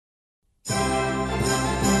Ave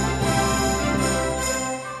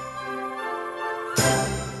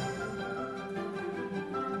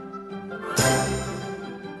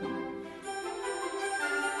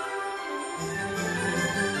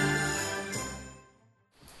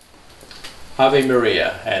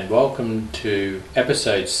Maria, and welcome to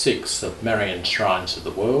episode 6 of Marian Shrines of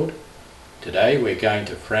the World. Today we're going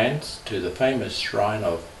to France, to the famous shrine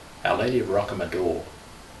of Our Lady of Rocamadour.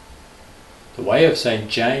 The Way of St.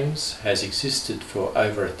 James has existed for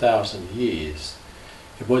over 1,000 years.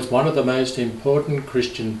 It was one of the most important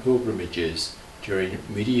Christian pilgrimages during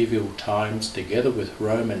medieval times, together with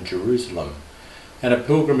Rome and Jerusalem, and a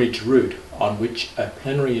pilgrimage route on which a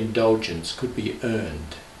plenary indulgence could be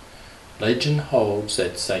earned. Legend holds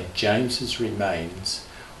that St. James's remains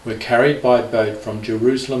were carried by boat from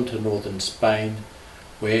Jerusalem to northern Spain,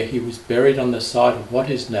 where he was buried on the site of what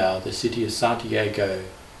is now the city of Santiago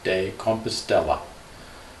de Compostela.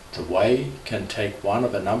 The way can take one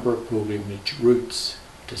of a number of pilgrimage routes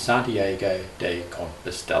to Santiago de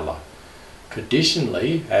Compostela.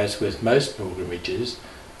 Traditionally, as with most pilgrimages,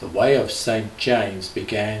 the Way of St. James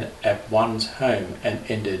began at one's home and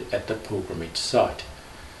ended at the pilgrimage site.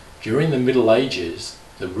 During the Middle Ages,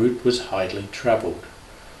 the route was highly travelled.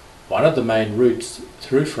 One of the main routes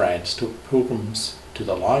through France took pilgrims to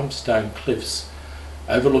the limestone cliffs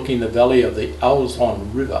overlooking the valley of the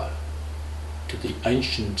Auzon River, to the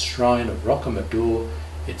ancient shrine of Rocamadour,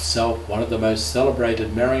 itself one of the most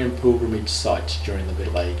celebrated Marian pilgrimage sites during the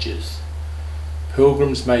Middle Ages.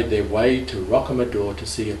 Pilgrims made their way to Rocamadour to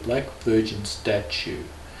see a black virgin statue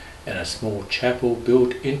in a small chapel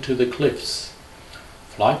built into the cliffs.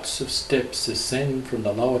 Flights of steps ascend from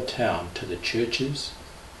the lower town to the churches,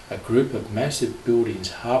 a group of massive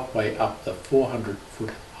buildings halfway up the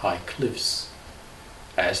 400-foot-high cliffs.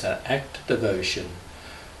 As an act of devotion,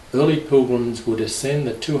 early pilgrims would ascend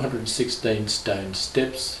the 216 stone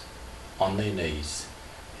steps on their knees.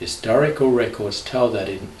 Historical records tell that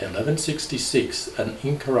in 1166 an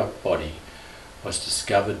incorrupt body was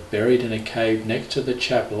discovered buried in a cave next to the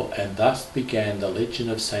chapel, and thus began the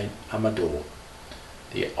legend of St. Amador.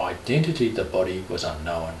 The identity of the body was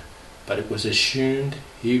unknown, but it was assumed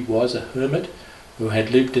he was a hermit who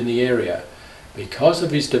had lived in the area. Because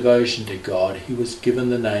of his devotion to God, he was given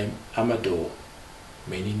the name Amador,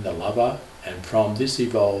 meaning the lover, and from this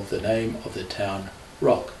evolved the name of the town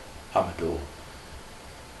Rocamadour,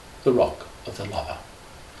 the rock of the lover.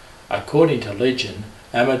 According to legend,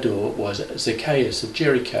 Amador was Zacchaeus of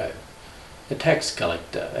Jericho, a tax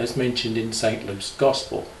collector, as mentioned in St. Luke's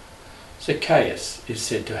Gospel. Zacchaeus is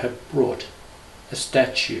said to have brought a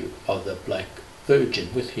statue of the Black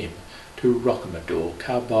Virgin with him to Rocamadour,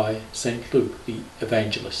 carved by St. Luke the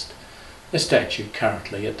Evangelist. The statue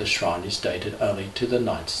currently at the shrine is dated only to the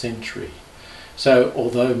 9th century. So,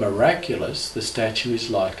 although miraculous, the statue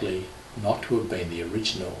is likely not to have been the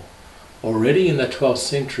original. Already in the 12th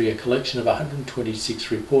century, a collection of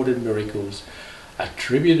 126 reported miracles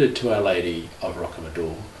attributed to Our Lady of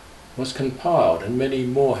Rocamadour was compiled, and many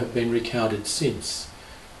more have been recounted since.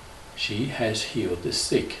 She has healed the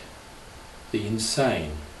sick, the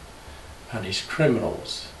insane, punished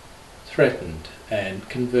criminals, threatened and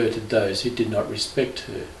converted those who did not respect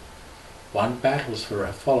her, won battles for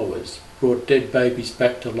her followers, brought dead babies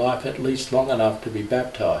back to life at least long enough to be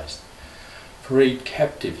baptized, freed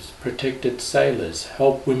captives, protected sailors,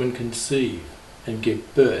 helped women conceive and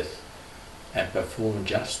give birth, and performed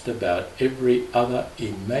just about every other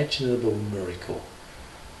imaginable miracle.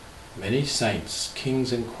 Many saints,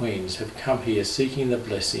 kings and queens have come here seeking the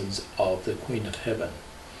blessings of the Queen of Heaven.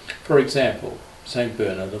 For example, Saint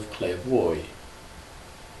Bernard of Clairvaux,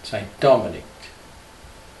 Saint Dominic,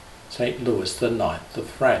 Saint Louis the Ninth of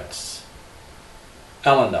France,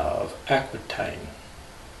 Eleanor of Aquitaine,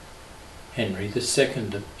 Henry II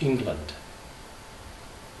of England,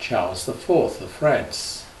 Charles IV of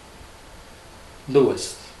France,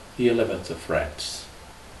 Louis XI of France,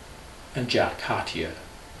 and Jacques Cartier,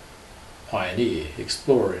 pioneer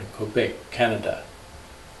explorer in Quebec, Canada,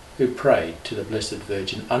 who prayed to the Blessed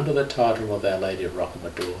Virgin under the title of Our Lady of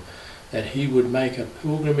Rocamadour that he would make a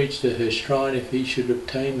pilgrimage to her shrine if he should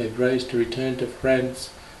obtain the grace to return to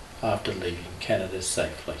France after leaving Canada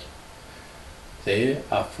safely. There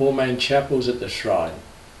are 4 main chapels at the shrine.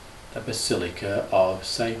 The Basilica of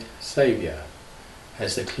Saint Saviour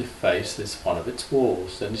has the cliff face as one of its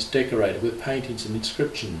walls and is decorated with paintings and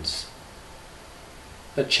inscriptions.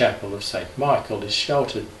 The chapel of St. Michael is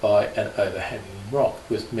sheltered by an overhanging rock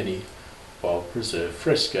with many well-preserved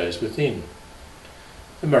frescoes within.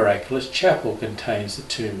 The miraculous chapel contains the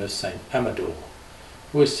tomb of St. Amador,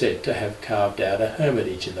 who is said to have carved out a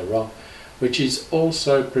hermitage in the rock which is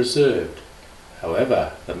also preserved.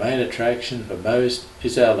 However, the main attraction for most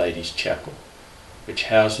is Our Lady's Chapel, which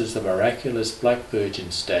houses the miraculous Black Virgin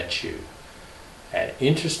statue. An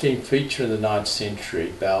interesting feature in the 9th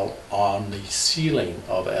century bell on the ceiling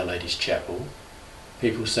of Our Lady's Chapel.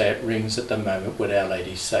 People say it rings at the moment when Our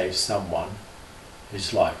Lady saves someone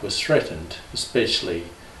whose life was threatened, especially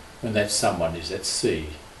when that someone is at sea.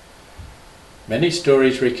 Many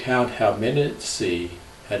stories recount how men at sea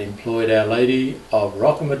had employed Our Lady of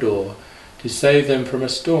Rocamadour to save them from a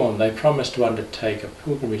storm. They promised to undertake a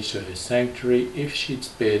pilgrimage to her sanctuary if she'd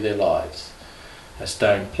spare their lives. A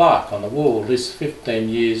stone plaque on the wall lists 15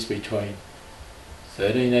 years between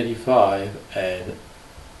 1385 and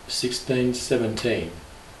 1617,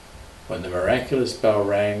 when the miraculous bell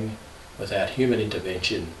rang without human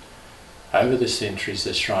intervention. Over the centuries,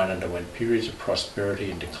 the shrine underwent periods of prosperity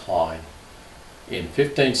and decline. In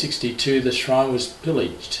 1562, the shrine was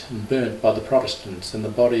pillaged and burnt by the Protestants, and the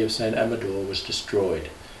body of St. Amador was destroyed.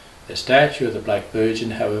 The statue of the Black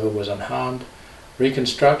Virgin, however, was unharmed.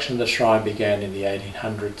 Reconstruction of the shrine began in the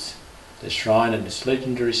 1800s. The shrine and its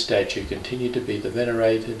legendary statue continue to be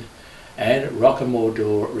venerated, and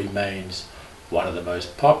Rocamadour remains one of the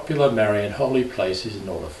most popular Marian holy places in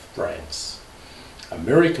all of France. A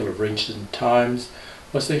miracle of recent times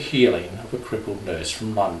was the healing of a crippled nurse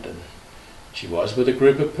from London. She was with a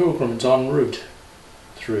group of pilgrims en route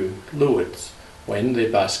through Lourdes when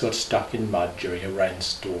their bus got stuck in mud during a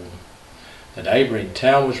rainstorm. The neighbouring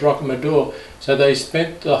town was Rocamadour, so they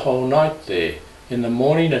spent the whole night there. In the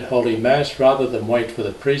morning at Holy Mass, rather than wait for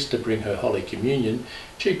the priest to bring her Holy Communion,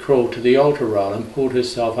 she crawled to the altar rail and pulled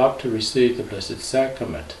herself up to receive the Blessed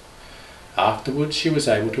Sacrament. Afterwards she was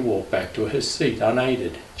able to walk back to her seat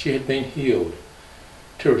unaided. She had been healed.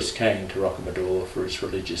 Tourists came to Rocamadour for its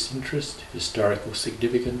religious interest, historical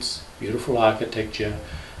significance, beautiful architecture,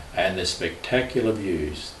 and the spectacular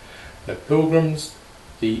views. For pilgrims,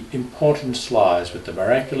 the importance lies with the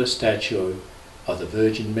miraculous statue of the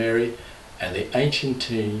Virgin Mary and the ancient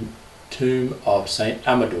tomb of St.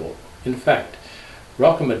 Amador. In fact,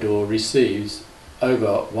 Rocamadour receives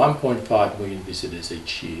over 1.5 million visitors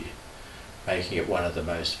each year, making it one of the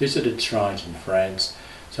most visited shrines in France.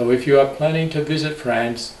 So if you are planning to visit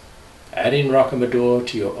France, adding Rocamadour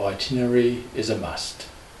to your itinerary is a must.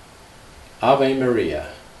 Ave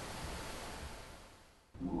Maria.